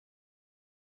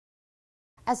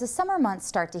As the summer months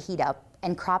start to heat up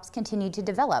and crops continue to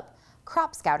develop,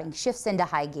 crop scouting shifts into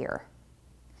high gear.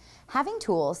 Having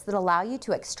tools that allow you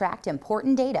to extract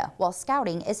important data while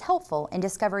scouting is helpful in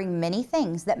discovering many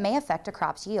things that may affect a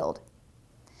crop's yield.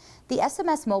 The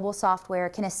SMS Mobile software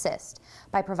can assist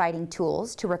by providing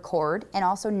tools to record and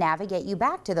also navigate you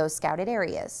back to those scouted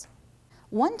areas.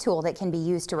 One tool that can be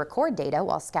used to record data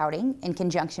while scouting in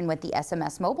conjunction with the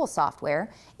SMS Mobile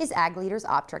software is AgLeader's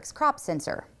OptRx crop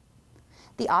sensor.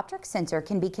 The OptRx sensor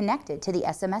can be connected to the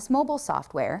SMS Mobile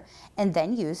software and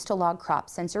then used to log crop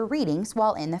sensor readings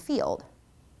while in the field.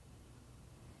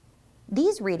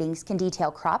 These readings can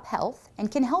detail crop health and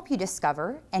can help you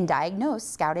discover and diagnose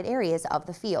scouted areas of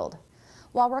the field.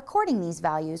 While recording these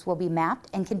values will be mapped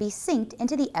and can be synced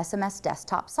into the SMS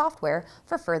desktop software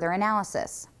for further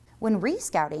analysis. When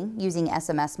re-scouting using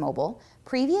SMS Mobile,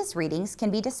 previous readings can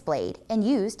be displayed and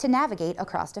used to navigate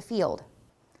across a field.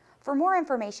 For more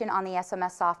information on the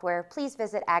SMS software, please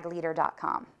visit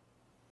agleader.com.